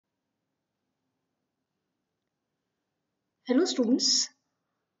Hello students,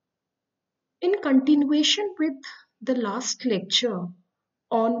 in continuation with the last lecture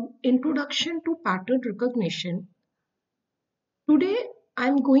on Introduction to Pattern Recognition, today I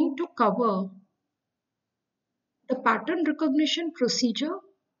am going to cover the pattern recognition procedure,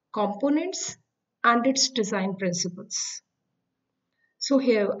 components and its design principles. So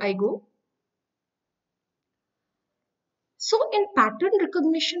here I go. So in pattern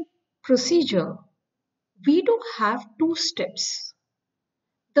recognition procedure, we do have two steps.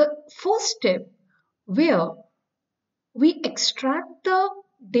 The first step where we extract the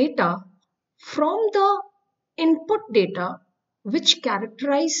data from the input data which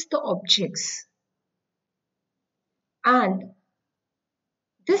characterize the objects, and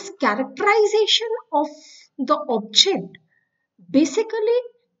this characterization of the object basically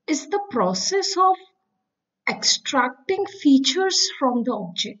is the process of extracting features from the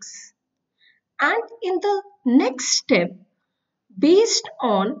objects. And in the next step, based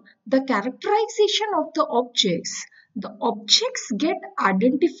on the characterization of the objects get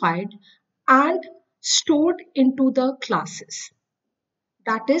identified and stored into the classes.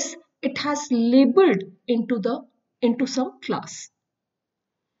 That is, it has labeled into some class.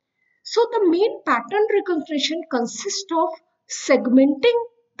 So the main pattern recognition consists of segmenting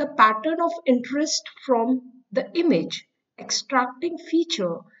the pattern of interest from the image, extracting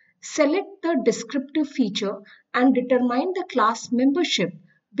feature, select the descriptive feature, and determine the class membership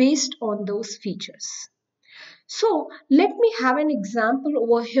based on those features. So let me have an example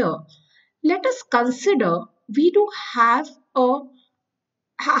over here. Let us consider we do have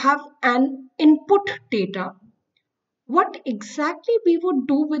an input data. What exactly we would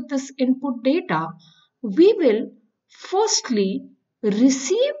do with this input data? We will firstly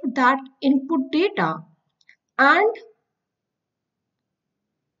receive that input data and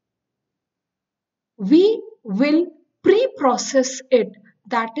we will pre-process it.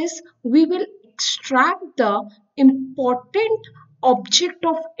 That is, we will extract the important object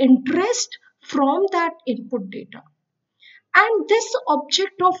of interest from that input data. And this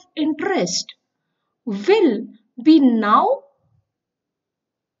object of interest will be now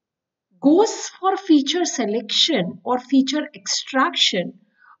goes for feature selection or feature extraction,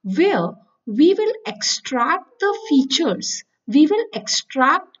 where we will extract the features, we will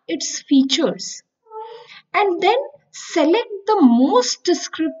extract its features and then select the most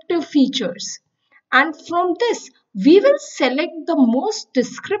descriptive features, and from this we will select the most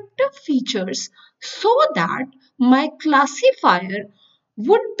descriptive features so that my classifier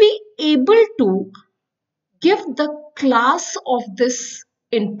would be able to give the class of this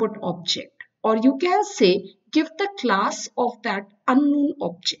input object, or you can say give the class of that unknown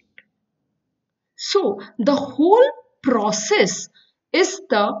object. So the whole process is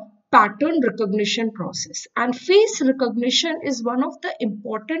the pattern recognition process, and face recognition is one of the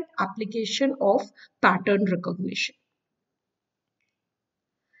important application of pattern recognition.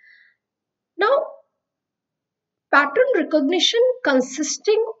 Now, pattern recognition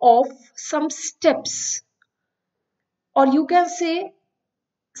consisting of some steps, or you can say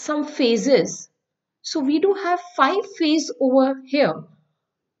some phases. So we do have 5 phases over here.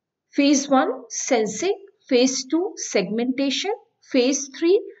 Phase 1, sensing. Phase 2, segmentation. Phase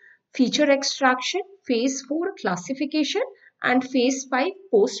 3, feature extraction. Phase 4, classification. And phase 5,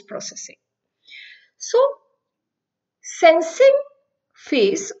 post-processing. So sensing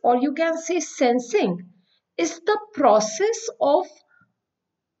phase, or you can say sensing, is the process of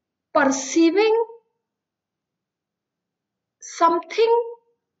perceiving something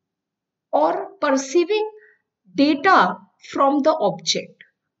or perceiving data from the object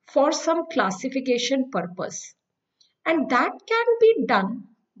for some classification purpose, and that can be done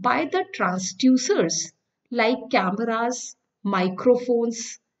by the transducers like cameras,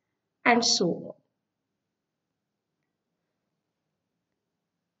 microphones and so on.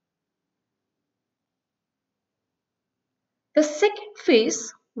 The second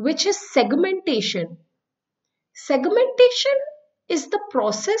phase, which is segmentation. Segmentation is the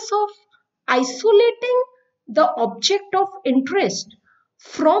process of isolating the object of interest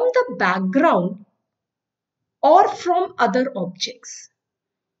from the background or from other objects.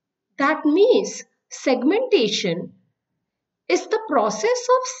 That means segmentation is the process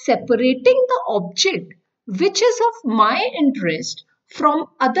of separating the object which is of my interest from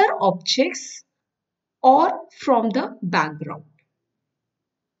other objects or from the background.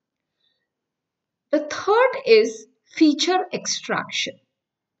 The third is feature extraction.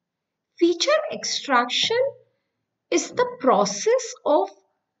 Feature extraction is the process of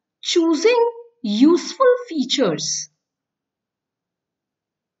choosing useful features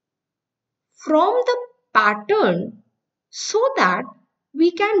from the pattern so that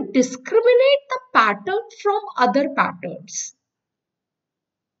we can discriminate the pattern from other patterns.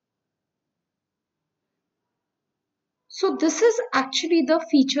 So this is actually the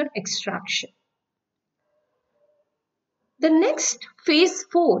feature extraction. The next phase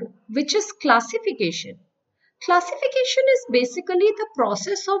 4, which is classification. Classification is basically the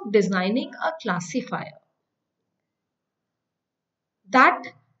process of designing a classifier that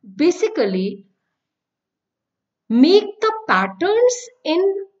basically make the patterns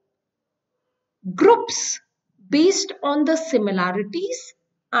in groups based on the similarities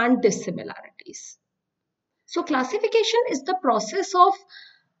and dissimilarities. So classification is the process of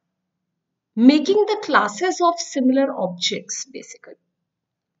making the classes of similar objects basically.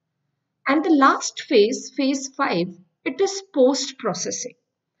 And the last phase, phase 5, it is post-processing.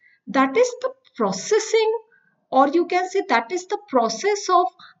 That is the processing, or you can say that is the process of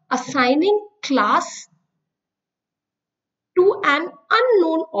assigning class to an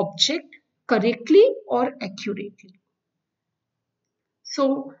unknown object correctly or accurately.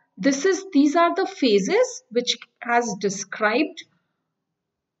 So these are the phases which as described.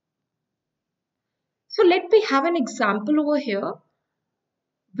 So let me have an example over here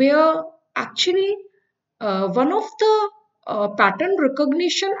where actually one of the pattern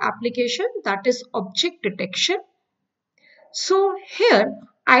recognition application, that is object detection. So here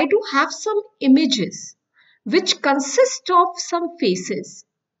I do have some images which consist of some faces.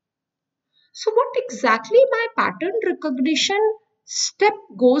 So what exactly my pattern recognition step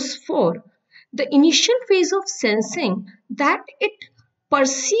goes for? The initial phase of sensing, that it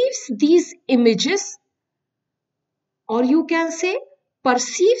perceives these images, or you can say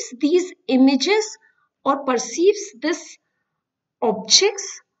perceives these images or perceives this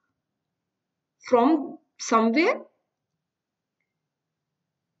objects from somewhere.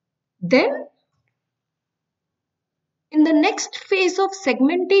 Then in the next phase of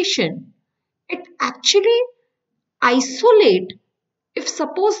segmentation, it actually isolate, if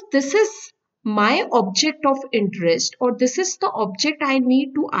suppose this is my object of interest or this is the object I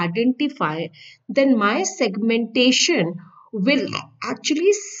need to identify, then my segmentation will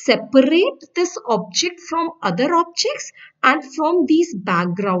actually separate this object from other objects and from these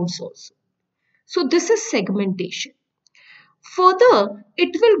backgrounds also. So this is segmentation. Further,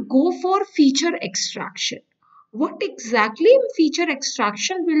 it will go for feature extraction. What exactly feature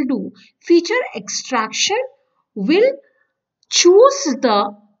extraction will do? Feature extraction will choose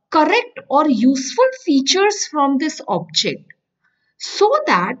the correct or useful features from this object so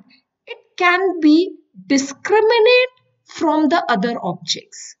that it can be discriminate from the other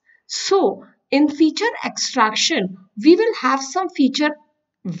objects. So in feature extraction, we will have some feature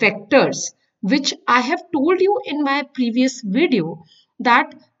vectors, which I have told you in my previous video,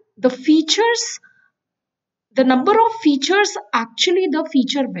 that the features, the number of features actually the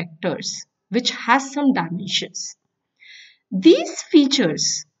feature vectors, which has some dimensions. These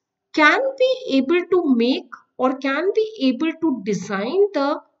features can be able to make or can be able to design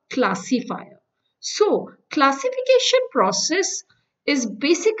the classifier. So classification process is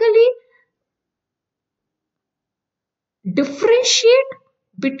basically differentiate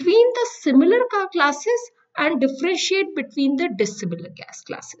between the similar classes and differentiate between the dissimilar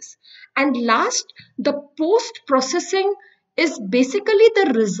classes. And last, the post-processing is basically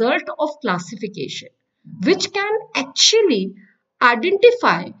the result of classification, which can actually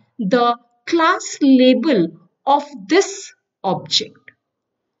identify the class label of this object.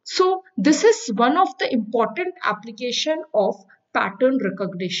 So this is one of the important application of pattern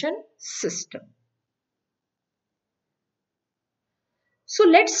recognition system. So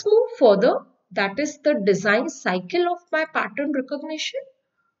let's move further. That is the design cycle of my pattern recognition,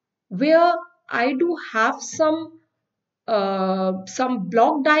 where I do have some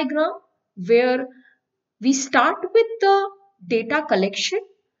block diagram where we start with the data collection.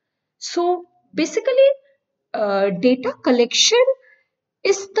 So basically, data collection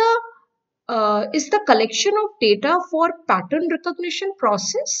is the collection of data for pattern recognition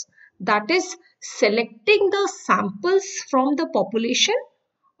process, that is selecting the samples from the population,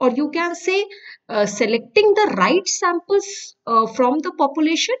 or you can say selecting the right samples from the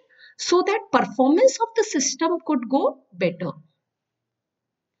population so that performance of the system could go better.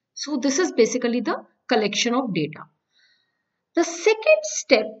 So this is basically the collection of data. The second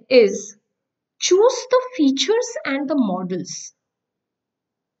step is choose the features and the models.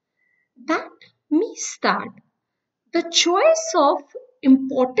 That means that the choice of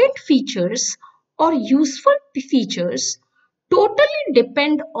important features or useful features totally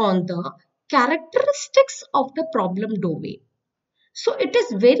depend on the characteristics of the problem domain. So it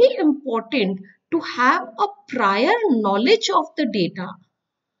is very important to have a prior knowledge of the data,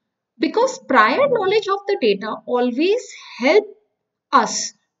 because prior knowledge of the data always help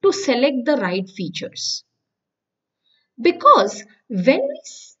us to select the right features. Because when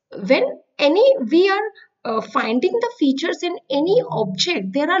any we are finding the features in any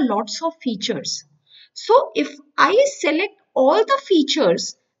object, there are lots of features. So if I select all the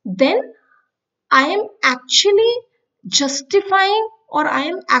features, then I am actually justifying, or I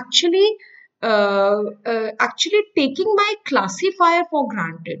am actually taking my classifier for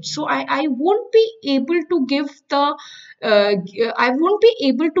granted. So I won't be able to give the I won't be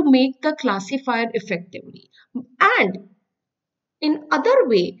able to make the classifier effectively. And in other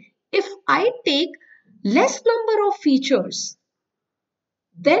way, if I take less number of features,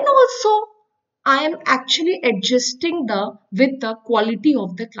 then also I am actually adjusting the with the quality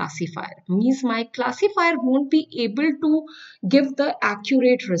of the classifier. Means my classifier won't be able to give the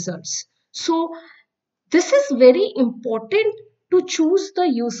accurate results. So this is very important to choose the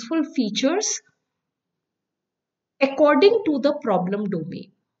useful features according to the problem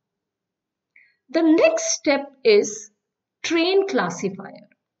domain. The next step is train classifier.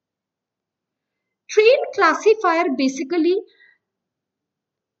 Train classifier basically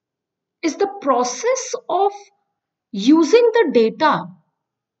is the process of using the data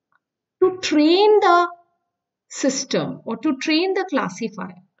to train the system or to train the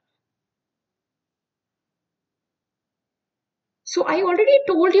classifier. So I already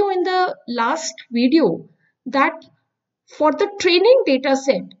told you in the last video that for the training data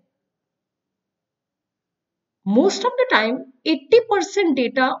set, most of the time 80%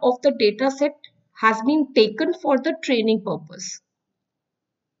 data of the data set has been taken for the training purpose.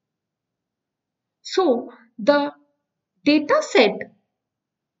 So the data set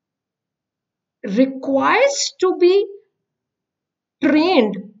requires to be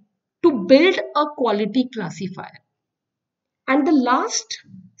trained to build a quality classifier. And the last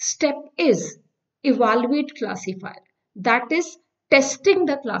step is evaluate classifier. That is testing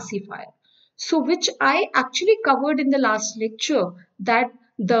the classifier. So which I actually covered in the last lecture, that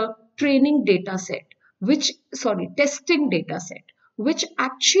the training data set, testing data set, which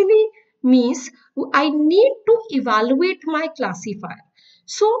actually means I need to evaluate my classifier.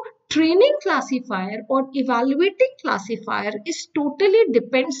 So training classifier or evaluating classifier is totally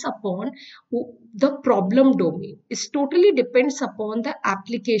depends upon the problem domain. It totally depends upon the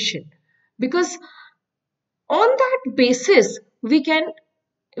application, because on that basis we can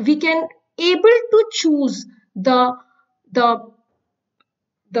able to choose the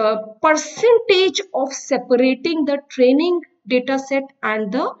the percentage of separating the training data set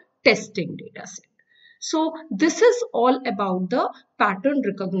and the testing data set. So this is all about the pattern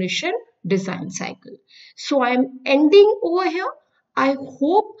recognition design cycle. So I am ending over here. I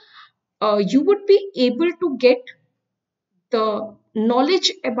hope you would be able to get the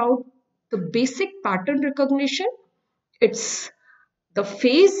knowledge about the basic pattern recognition, its the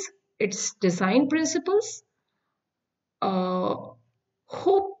phase, its design principles.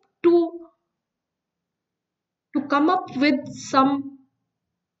 Hope to come up with some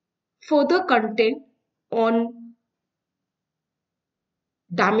further content on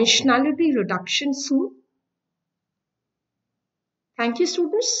dimensionality reduction soon. Thank you,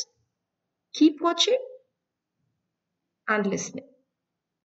 students. Keep watching and listening.